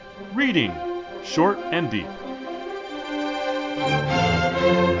Reading Short and Deep.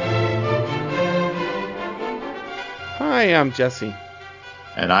 Hi, I'm Jesse.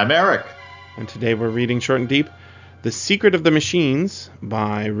 And I'm Eric. And today we're reading Short and Deep, The Secret of the Machines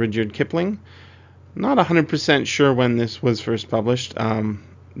by Rudyard Kipling. Not 100% sure when this was first published.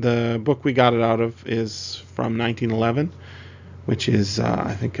 The book we got it out of is from 1911, which is,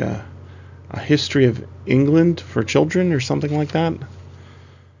 I think, a history of England for children or something like that.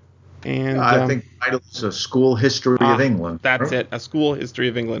 And I think the title is A School History of England. That's right? it, A School History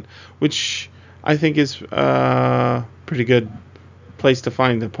of England, which I think is a pretty good place to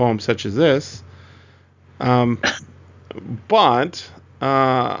find a poem such as this. But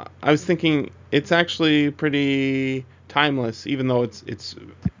I was thinking it's actually pretty timeless, even though it's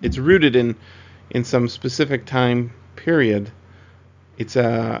rooted in some specific time period. It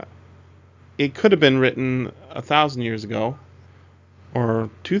could have been written 1,000 years ago or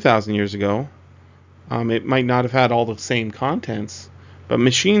 2,000 years ago. It might not have had all the same contents, but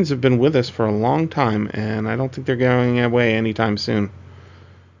machines have been with us for a long time, and I don't think they're going away anytime soon.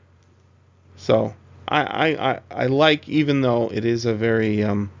 So I like, even though it is a very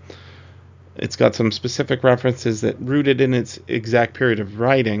it's got some specific references that rooted in its exact period of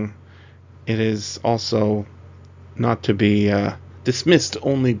writing, it is also not to be dismissed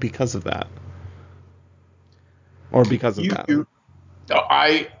only because of that, or because of that.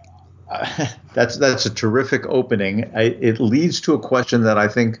 That's a terrific opening. It leads to a question that I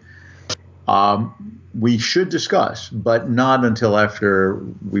think we should discuss, but not until after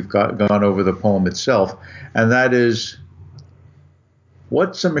we've gone over the poem itself, and that is,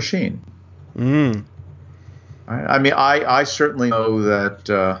 what's a machine? I mean, I certainly know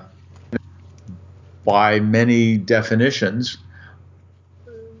that by many definitions,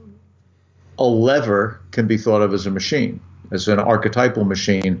 a lever can be thought of as a machine, as an archetypal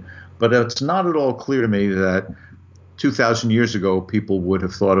machine, but it's not at all clear to me that 2,000 years ago people would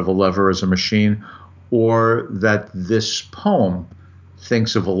have thought of a lever as a machine, or that this poem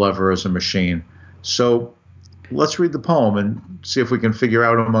thinks of a lever as a machine. So let's read the poem and see if we can figure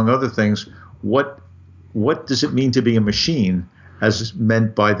out, among other things, what does it mean to be a machine, as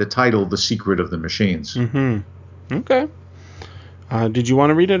meant by the title, The Secret of the Machines. Okay. Did you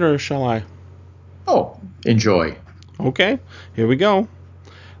want to read it, or shall I? Oh, enjoy. Okay, here we go.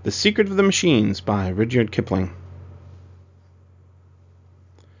 The Secret of the Machines by Rudyard Kipling.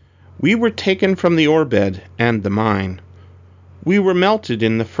 We were taken from the ore bed and the mine. We were melted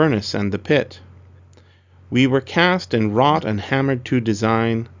in the furnace and the pit. We were cast and wrought and hammered to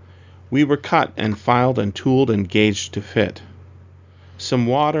design. We were cut and filed and tooled and gauged to fit. Some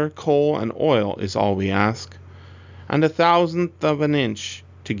water, coal, and oil is all we ask, and 1,000th of an inch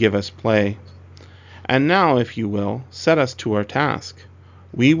to give us play. And now, if you will, set us to our task.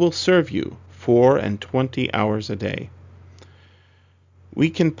 We will serve you 24 hours a day. We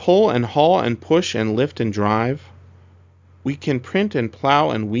can pull and haul and push and lift and drive. We can print and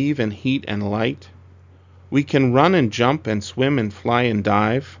plow and weave and heat and light. We can run and jump and swim and fly and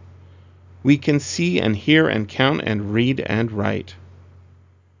dive. We can see and hear and count and read and write.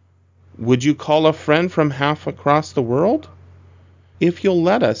 Would you call a friend from half across the world? If you'll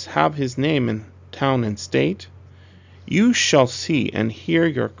let us have his name and town and state, you shall see and hear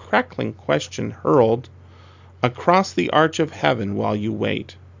your crackling question hurled across the arch of heaven while you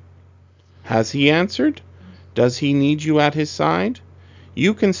wait. Has he answered? Does he need you at his side?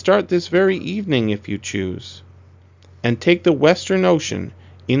 You can start this very evening if you choose, and take the Western Ocean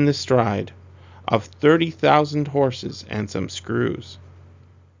in the stride of 30,000 horses and some screws.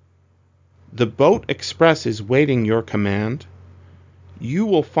 The boat express is waiting your command. You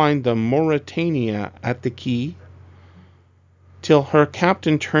will find the Mauretania at the quay, till her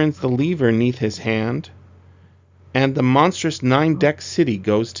captain turns the lever 'neath his hand, and the monstrous 9-decked city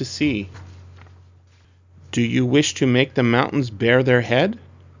goes to sea. Do you wish to make the mountains bare their head,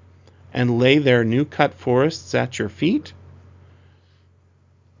 and lay their new-cut forests at your feet?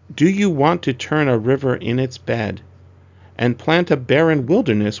 Do you want to turn a river in its bed, and plant a barren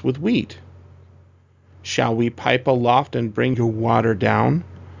wilderness with wheat? Shall we pipe aloft and bring your water down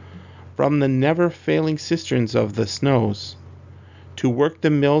from the never-failing cisterns of the snows, to work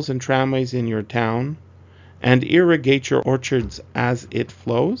the mills and tramways in your town, and irrigate your orchards as it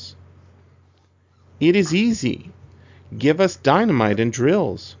flows? It is easy. Give us dynamite and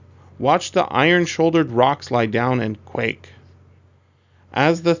drills. Watch the iron-shouldered rocks lie down and quake,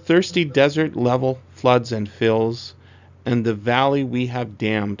 as the thirsty desert level floods and fills, and the valley we have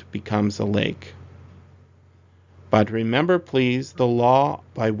dammed becomes a lake. But remember, please, the law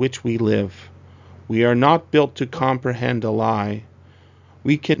by which we live. We are not built to comprehend a lie.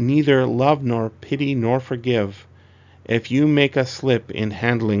 We can neither love nor pity nor forgive. If you make a slip in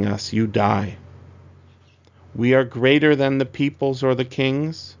handling us, you die. We are greater than the peoples or the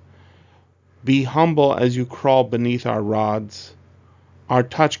kings. Be humble as you crawl beneath our rods. Our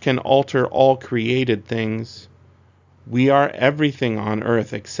touch can alter all created things. We are everything on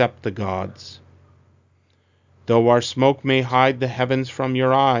earth except the gods. Though our smoke may hide the heavens from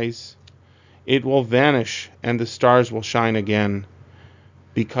your eyes, it will vanish and the stars will shine again.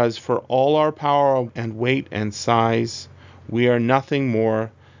 Because for all our power and weight and size, we are nothing more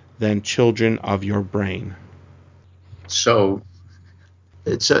than children of your brain. So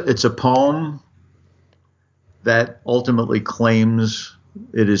it's a poem that ultimately claims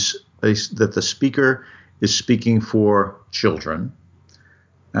that the speaker is speaking for children,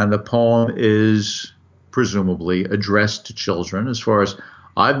 and the poem is presumably addressed to children. As far as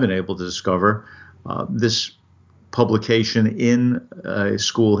I've been able to discover, this publication in a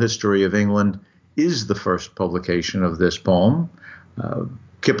school history of England is the first publication of this poem.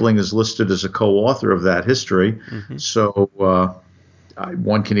 Kipling is listed as a co-author of that history, so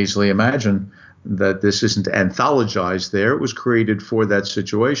one can easily imagine that this isn't anthologized there. It was created for that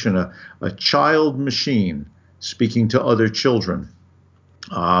situation, a child machine speaking to other children.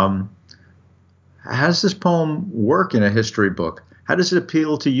 How does this poem work in a history book? How does it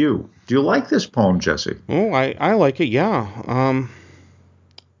appeal to you? Do you like this poem, Jesse? Oh, I like it, yeah.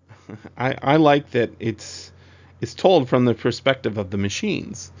 I like that it's told from the perspective of the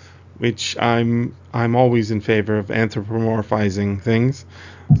machines, which I'm always in favor of anthropomorphizing things.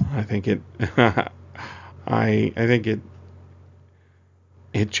 I think it I think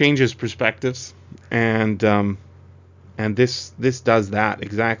it changes perspectives, and this does that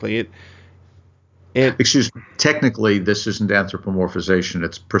exactly. Excuse me. Technically, this isn't anthropomorphization;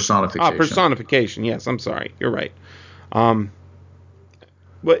 it's personification. Personification. Yes, I'm sorry. You're right.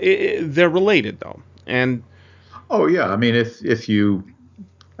 But they're related though, and Oh yeah, I mean,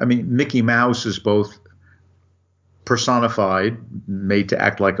 Mickey Mouse is both personified, made to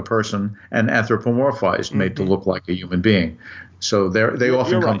act like a person, and anthropomorphized, made to look like a human being. So they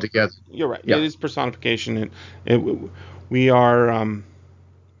often you're come right. together. You're right. Yeah. It is personification, and we are.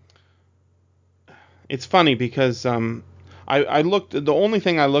 It's funny because I looked. The only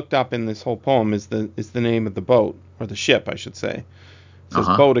thing I looked up in this whole poem is the name of the boat, or the ship, I should say. It says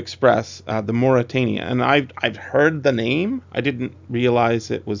Boat Express, the Mauretania, and I've heard the name. I didn't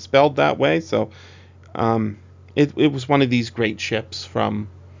realize it was spelled that way. So it was one of these great ships from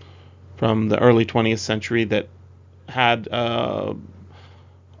the early 20th century that had a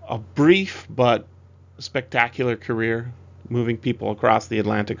brief but spectacular career, moving people across the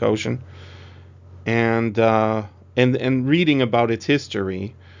Atlantic Ocean, and reading about its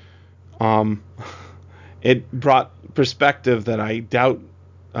history, it brought perspective that I doubt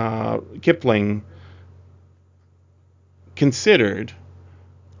Kipling considered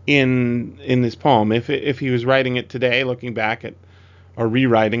in this poem. If he was writing it today, looking back at, or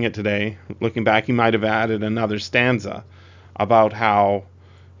rewriting it today, looking back, he might have added another stanza about how,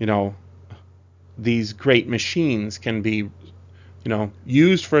 these great machines can be,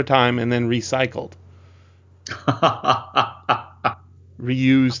 used for a time and then recycled,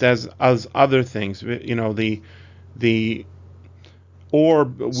 reused as other things. The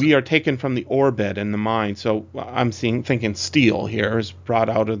we are taken from the ore bed and the mine. So I'm thinking steel here is brought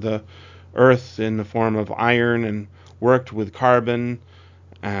out of the earth in the form of iron and worked with carbon,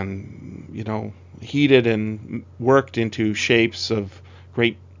 and heated and worked into shapes of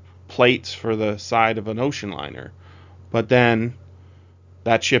great plates for the side of an ocean liner. But then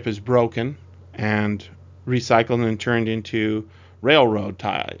that ship is broken and recycled and turned into railroad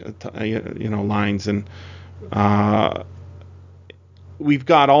lines, and we've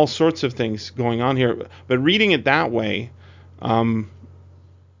got all sorts of things going on here. But reading it that way,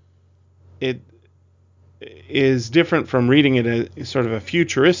 it is different from reading it as sort of a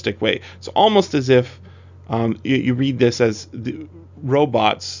futuristic way. It's almost as if you read this as the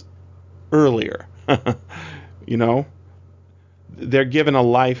robots earlier. They're given a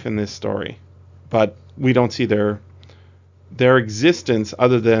life in this story, but we don't see their existence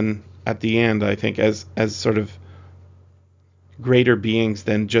other than at the end, I think, as sort of greater beings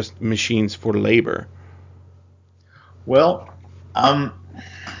than just machines for labor. Well,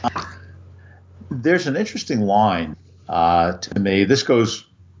 there's an interesting line to me. This goes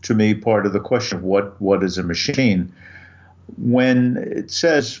to me part of the question of what is a machine. When it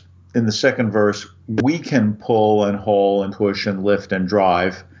says in the second verse, we can pull and haul and push and lift and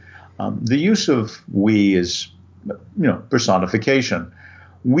drive, the use of we is, personification.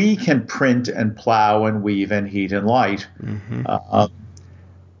 We can print and plow and weave and heat and light.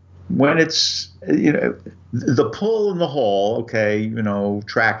 when it's, the pull in the haul, okay,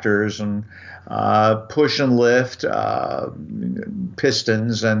 tractors and push and lift,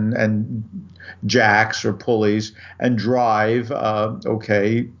 pistons and jacks or pulleys, and drive,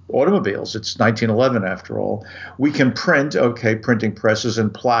 okay, automobiles. It's 1911 after all. We can print, okay, printing presses,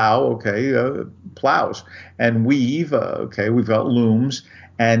 and plow, okay, plows, and weave, okay, we've got looms,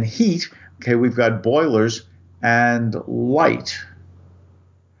 and heat, okay, we've got boilers, and light.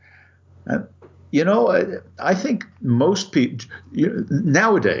 I think most people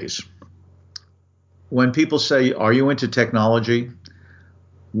nowadays, when people say, "Are you into technology?"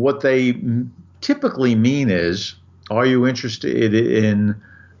 what they typically mean is, "Are you interested in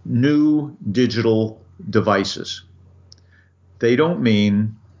new digital devices?" They don't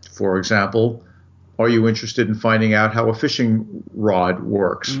mean, for example, "Are you interested in finding out how a fishing rod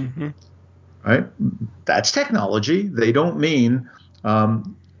works?" Mm-hmm. Right? That's technology. They don't mean,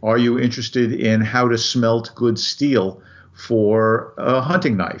 "Are you interested in how to smelt good steel for a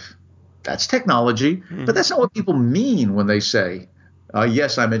hunting knife?" That's technology, Mm-hmm. but that's not what people mean when they say,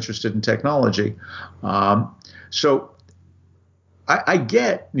 "Yes, I'm interested in technology." So I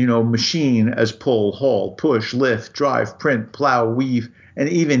get, machine as pull, haul, push, lift, drive, print, plow, weave, and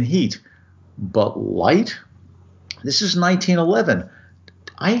even heat. But light? This is 1911.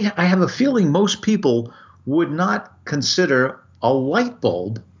 I have a feeling most people would not consider a light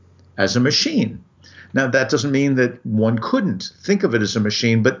bulb as a machine. Now, that doesn't mean that one couldn't think of it as a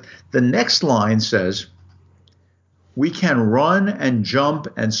machine, but the next line says, "We can run and jump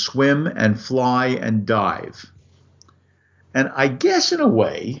and swim and fly and dive." And I guess in a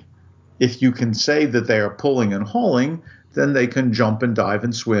way, if you can say that they are pulling and hauling, then they can jump and dive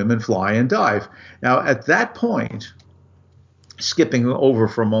and swim and fly and dive. Now, at that point, skipping over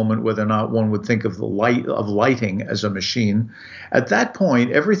for a moment whether or not one would think of lighting as a machine, at that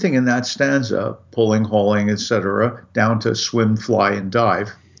point, everything in that stanza, pulling, hauling, etc., down to swim, fly, and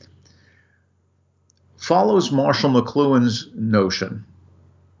dive, follows Marshall McLuhan's notion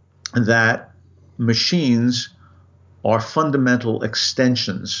that machines are fundamental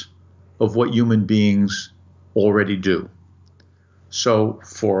extensions of what human beings already do. So,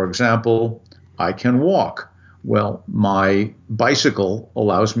 for example, I can walk. Well, my bicycle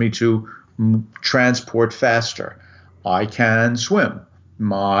allows me to transport faster. I can swim.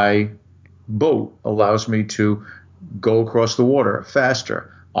 My boat allows me to go across the water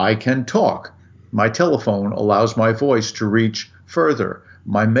faster. I can talk. My telephone allows my voice to reach further.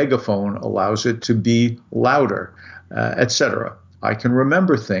 My megaphone allows it to be louder, etc. I can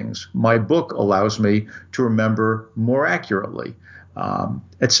remember things. My book allows me to remember more accurately,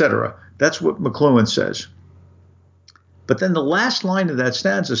 etc. That's what McLuhan says. But then the last line of that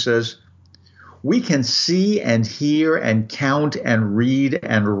stanza says, "We can see and hear and count and read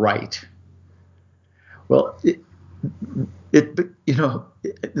and write." Well,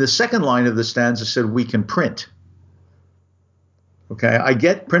 the second line of the stanza said, "We can print." Okay, I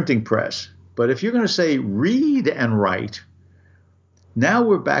get printing press, but if you're going to say read and write, now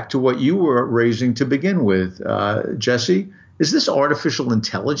we're back to what you were raising to begin with, Jesse. Is this artificial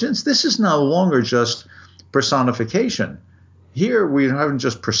intelligence? This is no longer just personification. Here we haven't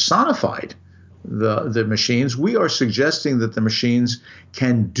just personified the machines. We are suggesting that the machines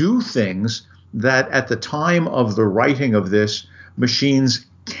can do things that at the time of the writing of this, machines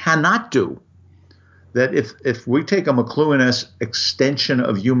cannot do. That if we take a McLuhan-esque extension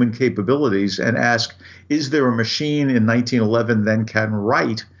of human capabilities and ask, is there a machine in 1911 that can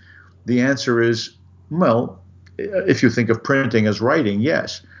write? The answer is, well, if you think of printing as writing,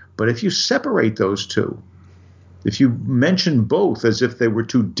 yes. But if you separate those two, if you mention both as if they were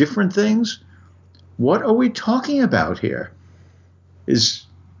two different things, what are we talking about here? Is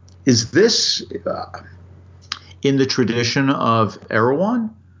this in the tradition of Erewhon?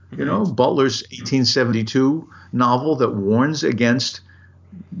 Butler's 1872 novel that warns against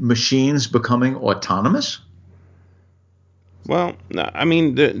machines becoming autonomous? Well, I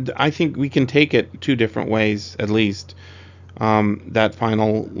mean, I think we can take it two different ways, at least. That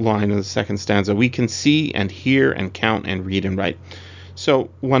final line of the second stanza, "We can see and hear and count and read and write." So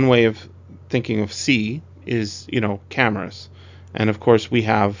one way of thinking of see is, cameras. And of course, we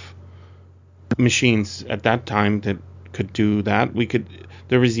have machines at that time that could do that.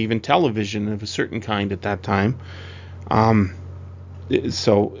 There was even television of a certain kind at that time.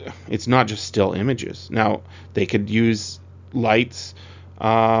 So it's not just still images. Now, they could use lights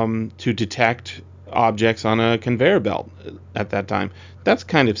to detect objects on a conveyor belt at that time. That's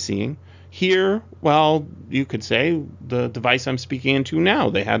kind of seeing. Here, well, you could say the device I'm speaking into now,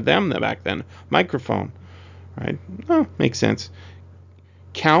 they had them back then. Microphone, right? Oh, makes sense.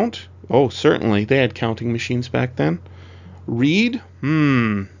 Count? Oh, certainly. They had counting machines back then. Read?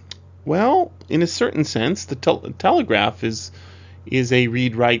 Well, in a certain sense, the telegraph is a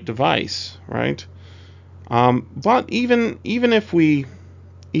read-write device, right? But even if we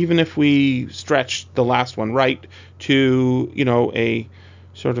stretch the last one right to, a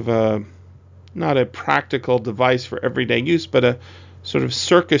sort of a, not a practical device for everyday use, but a sort of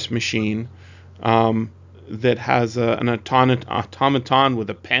circus machine, that has an automaton with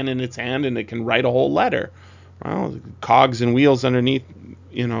a pen in its hand, and it can write a whole letter. Well, cogs and wheels underneath,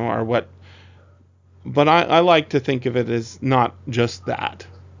 are what. But I like to think of it as not just that,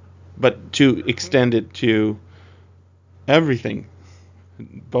 but to extend it to everything,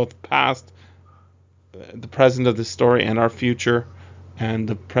 both past, the present of the story, and our future, and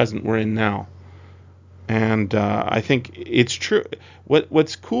the present we're in now. And I think it's true.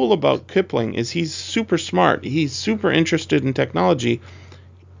 What's cool about Kipling is he's super smart. He's super interested in technology,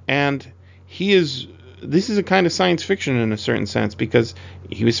 and this is a kind of science fiction in a certain sense, because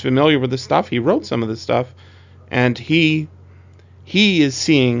he was familiar with the stuff. He wrote some of the stuff, and he is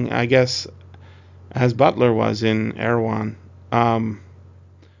seeing, I guess, as Butler was in Erewhon,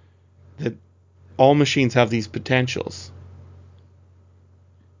 that all machines have these potentials,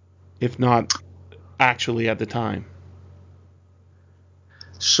 if not actually at the time.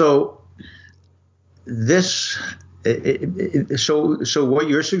 So this, so what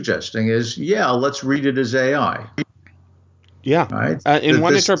you're suggesting is, let's read it as AI. Yeah. Right. In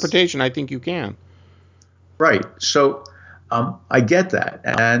one interpretation, I think you can. Right. So I get that,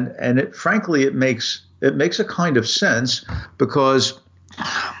 and frankly, it makes a kind of sense, because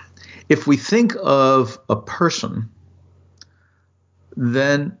if we think of a person,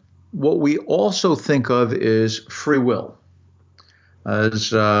 then what we also think of is free will.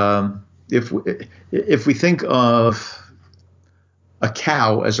 As if we think of a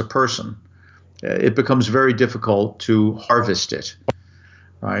cow as a person, it becomes very difficult to harvest it,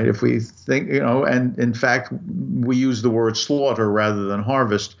 right? If we think, and in fact, we use the word slaughter rather than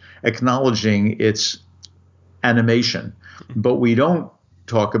harvest, acknowledging its animation, but we don't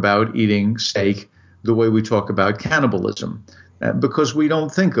talk about eating steak the way we talk about cannibalism, because we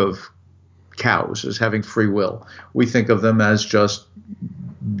don't think of cows as having free will. We think of them as just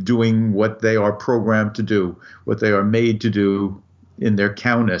doing what they are programmed to do, what they are made to do in their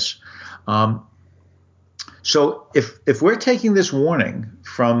cowness. So if we're taking this warning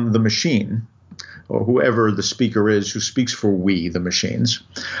from the machine, or whoever the speaker is who speaks for we, the machines,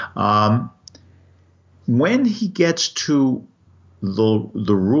 when he gets to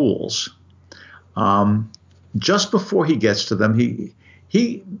the rules, just before he gets to them,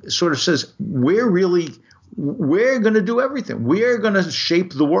 he sort of says, we're going to do everything. We're going to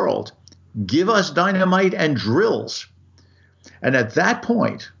shape the world. Give us dynamite and drills. And at that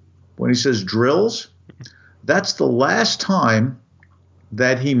point, when he says drills, that's the last time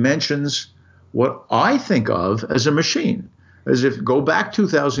that he mentions what I think of as a machine. As if, go back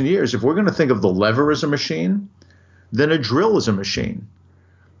 2,000 years, if we're going to think of the lever as a machine, then a drill is a machine.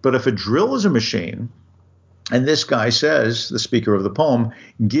 But if a drill is a machine, and this guy says, the speaker of the poem,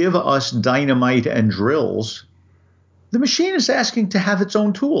 give us dynamite and drills, the machine is asking to have its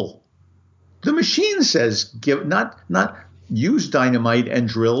own tool. The machine says, give, not use dynamite and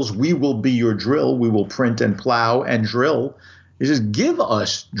drills. We will be your drill. We will print and plow and drill. It says, give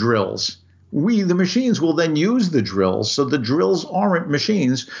us drills. We, the machines, will then use the drills. So the drills aren't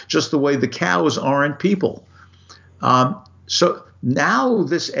machines, just the way the cows aren't people. So now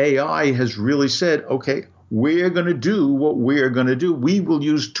this AI has really said, okay, we're going to do what we're going to do. We will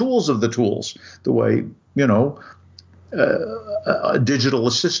use tools of the tools, the way, a digital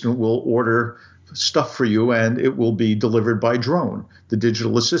assistant will order stuff for you and it will be delivered by drone. The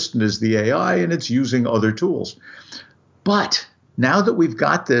digital assistant is the AI and it's using other tools. But now that we've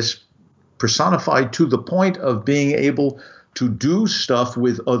got this personified to the point of being able to do stuff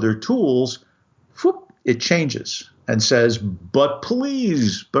with other tools, it changes and says, but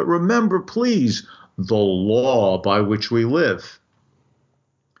remember, please, the law by which we live.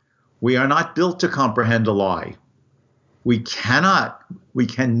 We are not built to comprehend a lie. We can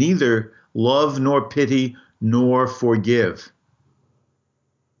neither love nor pity nor forgive,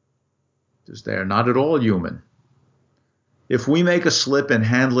 because they are not at all human. If we make a slip in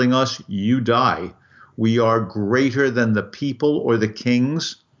handling us, you die. We are greater than the people or the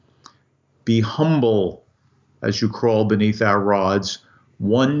kings. Be humble as you crawl beneath our rods.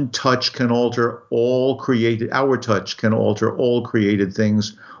 One touch can alter all created, our touch can alter all created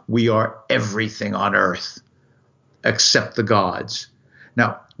things. We are everything on earth except the gods.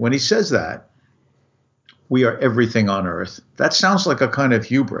 Now, when he says that, we are everything on earth. That sounds like a kind of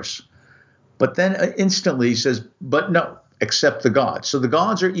hubris. But then instantly he says, but no, except the gods. So the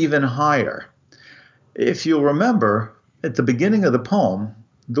gods are even higher. If you'll remember, at the beginning of the poem,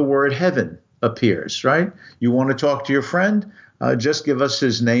 the word heaven appears, right? You want to talk to your friend? Just give us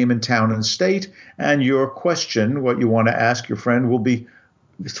his name and town and state, and your question, what you want to ask your friend, will be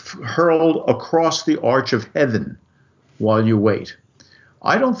hurled across the arch of heaven while you wait.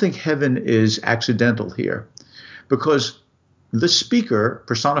 I don't think heaven is accidental here, because the speaker,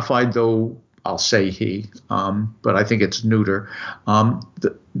 personified though I'll say he, but I think it's neuter,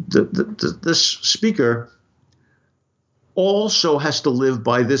 this speaker also has to live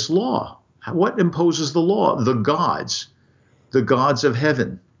by this law. What imposes the law? The gods of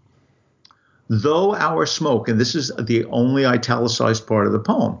heaven. Though our smoke, and this is the only italicized part of the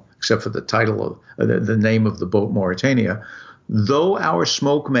poem, except for the title of the name of the boat, Mauretania, though our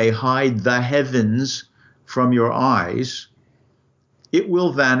smoke may hide the heavens from your eyes, it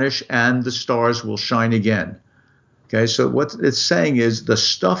will vanish and the stars will shine again. Okay, so what it's saying is the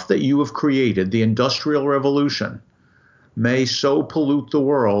stuff that you have created, the Industrial Revolution, may so pollute the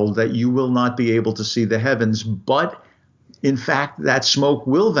world that you will not be able to see the heavens, but in fact, that smoke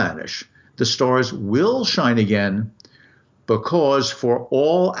will vanish. The stars will shine again, because for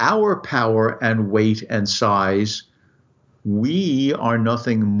all our power and weight and size, we are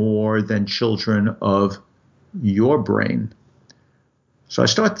nothing more than children of your brain. So I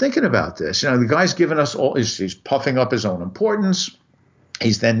start thinking about this. The guy's giving us all, he's puffing up his own importance.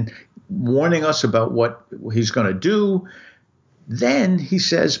 He's then warning us about what he's going to do. Then he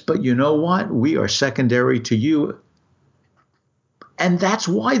says, but you know what? We are secondary to you. And that's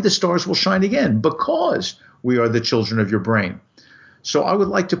why the stars will shine again, because we are the children of your brain. So I would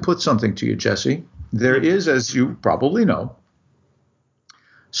like to put something to you, Jesse. There is, as you probably know,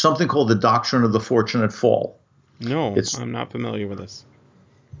 something called the doctrine of the fortunate fall. No, I'm not familiar with this.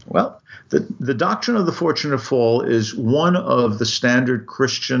 Well, the doctrine of the fortunate fall is one of the standard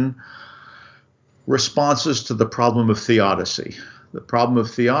Christian responses to the problem of theodicy. The problem of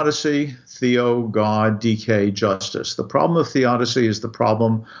theodicy, theo, God, DK, justice. The problem of theodicy is the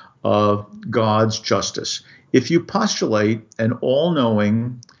problem of God's justice. If you postulate an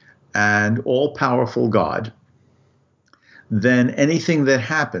all-knowing and all-powerful God, then anything that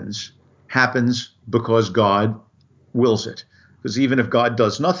happens because God wills it. Because even if God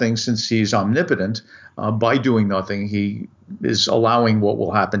does nothing, since he's omnipotent, by doing nothing, he is allowing what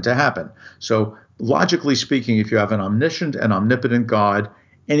will happen to happen. So logically speaking, if you have an omniscient and omnipotent God,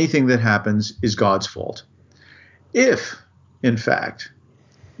 anything that happens is God's fault. If, in fact,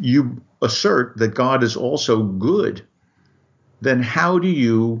 you assert that God is also good, then how do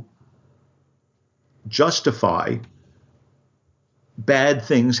you justify bad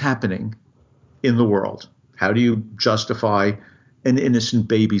things happening in the world? How do you justify an innocent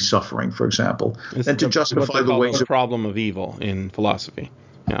baby suffering, for example? And to justify the ways of the problem of evil in philosophy.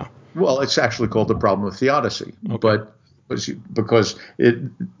 Yeah. Well, it's actually called the problem of theodicy, okay. But because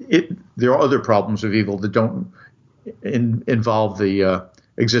there are other problems of evil that don't involve the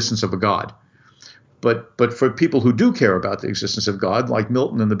existence of a God. But for people who do care about the existence of God, like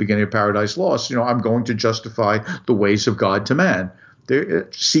Milton in the beginning of Paradise Lost, I'm going to justify the ways of God to man. They're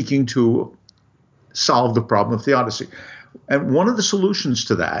seeking to solve the problem of theodicy. And one of the solutions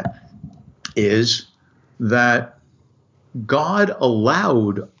to that is that God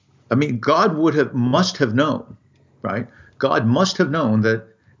must have known, right? God must have known that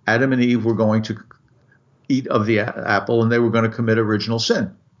Adam and Eve were going to eat of the apple and they were going to commit original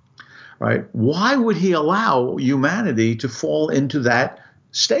sin, right? Why would he allow humanity to fall into that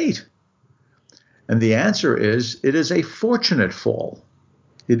state? And the answer is, it is a fortunate fall.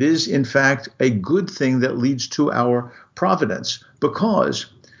 It is, in fact, a good thing that leads to our providence, because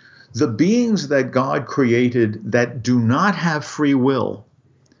the beings that God created that do not have free will,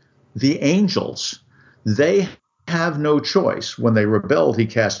 the angels, they have no choice. When they rebelled, he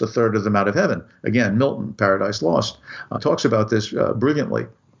cast a third of them out of heaven. Again, Milton, Paradise Lost, talks about this brilliantly.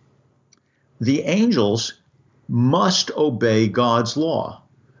 The angels must obey God's law.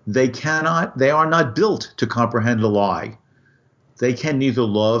 They are not built to comprehend a lie. They can neither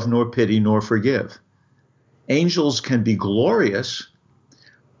love nor pity nor forgive. Angels can be glorious,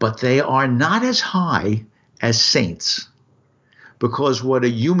 but they are not as high as saints. Because what a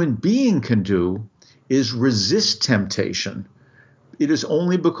human being can do is resist temptation. It is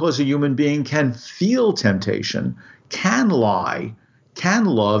only because a human being can feel temptation, can lie, can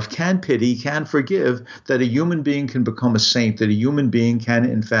love, can pity, can forgive, that a human being can become a saint, that a human being can,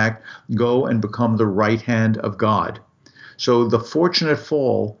 in fact, go and become the right hand of God. So the fortunate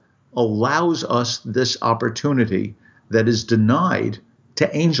fall allows us this opportunity that is denied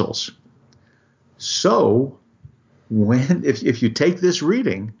to angels. So, if you take this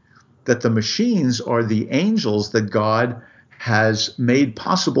reading, that the machines are the angels that God has made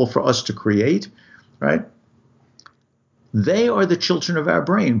possible for us to create, right? They are the children of our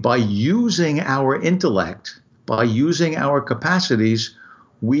brain. By using our intellect, by using our capacities,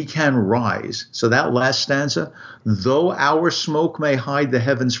 we can rise. So that last stanza, though our smoke may hide the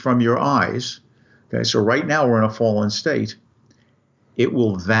heavens from your eyes, okay, so right now we're in a fallen state, it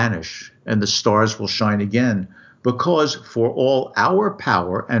will vanish and the stars will shine again, because for all our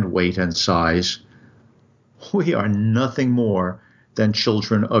power and weight and size, we are nothing more than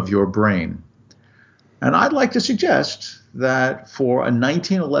children of your brain. And I'd like to suggest that for a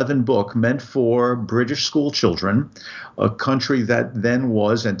 1911 book meant for British school children, a country that then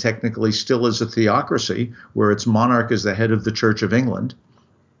was and technically still is a theocracy, where its monarch is the head of the Church of England,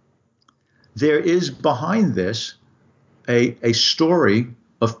 there is behind this a story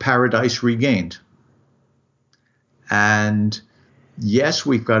of paradise regained. And yes,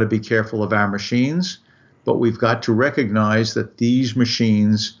 we've got to be careful of our machines, but we've got to recognize that these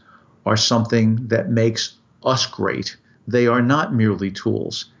machines are something that makes us great. They are not merely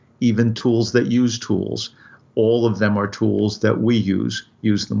tools, even tools that use tools. All of them are tools that we use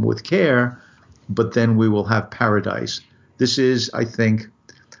them with care, but then we will have paradise. This is, I think,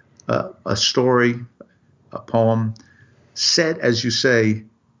 a story, a poem set, as you say,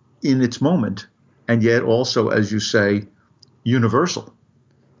 in its moment, and yet also, as you say, universal.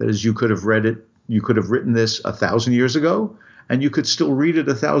 That is, you could have read it, you could have written this 1,000 years ago, and you could still read it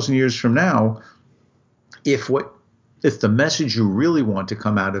 1,000 years from now, if the message you really want to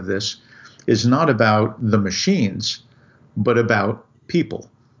come out of this is not about the machines, but about people.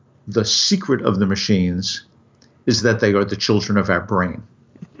 The secret of the machines is that they are the children of our brain.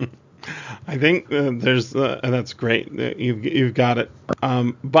 I think that's great. You've got it.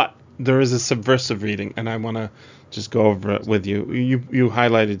 But there is a subversive reading, and I want to just go over it with you. You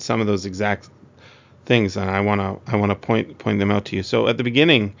highlighted some of those exact things, and I want to point them out to you. So at the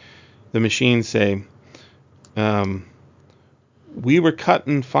beginning, the machines say, "We were cut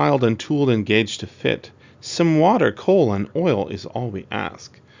and filed and tooled and gauged to fit. Some water, coal, and oil is all we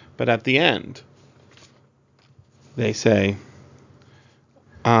ask." But at the end, they say,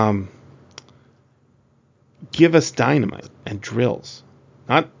 "Give us dynamite and drills.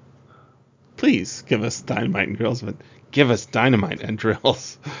 Not, please give us dynamite and drills, but give us dynamite and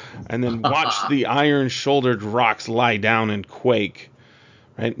drills. And then watch the iron-shouldered rocks lie down and quake."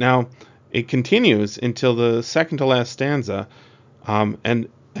 Right now, it continues until the second to last stanza, and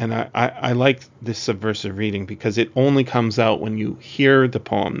I like this subversive reading because it only comes out when you hear the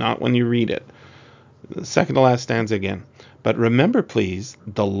poem, not when you read it. The second to last stanza again. "But remember, please,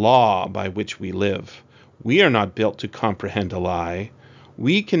 the law by which we live. We are not built to comprehend a lie.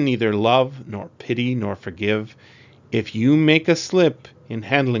 We can neither love, nor pity, nor forgive. If you make a slip in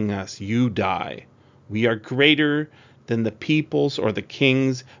handling us, you die. We are greater than the peoples or the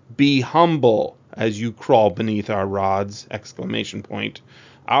kings. Be humble as you crawl beneath our rods!" Exclamation point.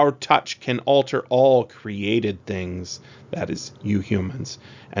 "Our touch can alter all created things." That is, you humans.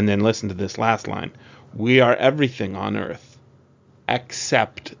 And then listen to this last line. "We are everything on earth,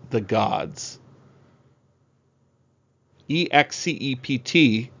 except the gods."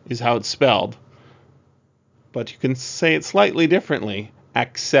 EXCEPT is how it's spelled, but you can say it slightly differently.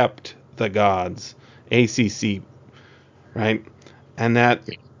 Except the gods. ACC, right? And that,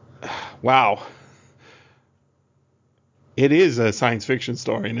 wow. It is a science fiction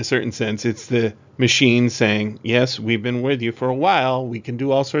story in a certain sense. It's the machine saying, yes, we've been with you for a while. We can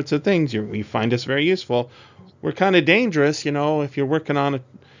do all sorts of things. We find us very useful. We're kind of dangerous, if you're working on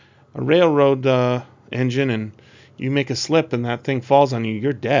a railroad engine and you make a slip and that thing falls on you,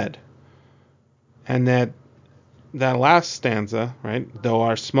 you're dead. And that last stanza, right? "Though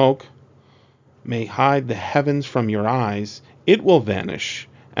our smoke may hide the heavens from your eyes, it will vanish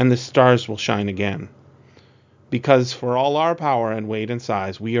and the stars will shine again. Because for all our power and weight and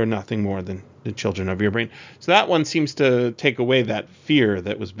size, we are nothing more than the children of your brain." So that one seems to take away that fear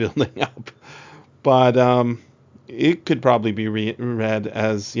that was building up. But it could probably be read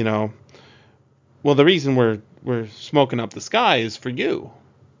as, well, the reason we're smoking up the sky is for you.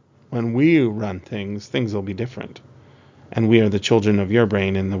 When we run things will be different. And we are the children of your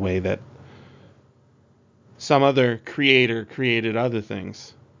brain in the way that some other creator created other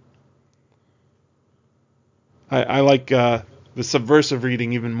things. I like the subversive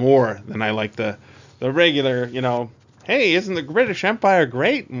reading even more than I like the regular, hey, isn't the British Empire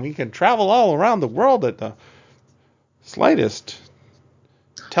great? And we can travel all around the world at the slightest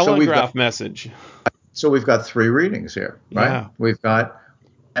Telegraph message. So we've got 3 readings here, right? Yeah. We've got,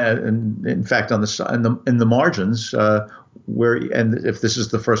 and in fact, in the margins, where, and if this is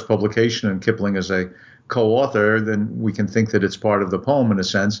the first publication and Kipling is a co-author, then we can think that it's part of the poem in a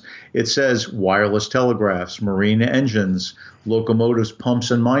sense. It says wireless telegraphs, marine engines, locomotives, pumps,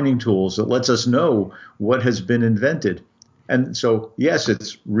 and mining tools. It lets us know what has been invented. And so, yes,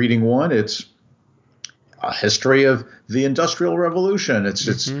 it's reading 1. It's a history of the Industrial Revolution.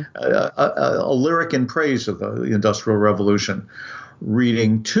 It's a lyric in praise of the Industrial Revolution.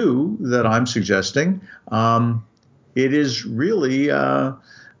 Reading 2 that I'm suggesting, it is really a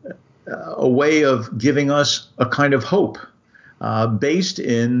way of giving us a kind of hope based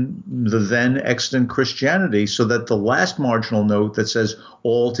in the then extant Christianity, so that the last marginal note that says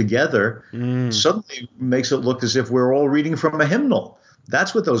all together suddenly makes it look as if we're all reading from a hymnal.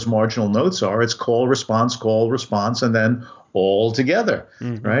 That's what those marginal notes are. It's call, response, and then all together,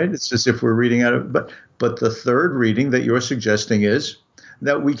 right? It's as if we're reading out of, but the third reading that you're suggesting is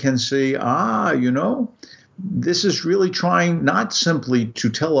that we can see, this is really trying not simply to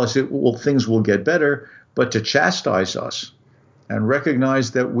tell us things will get better, but to chastise us and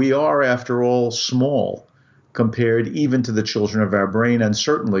recognize that we are, after all, small compared even to the children of our brain, and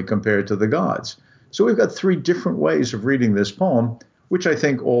certainly compared to the gods. So we've got 3 different ways of reading this poem, which I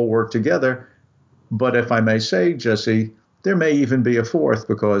think all work together. But if I may say, Jesse, there may even be a 4th,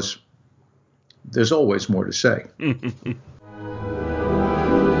 because there's always more to say.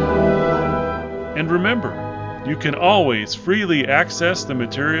 And remember, you can always freely access the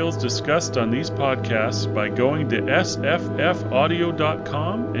materials discussed on these podcasts by going to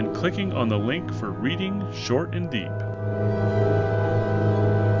sffaudio.com and clicking on the link for Reading Short and Deep.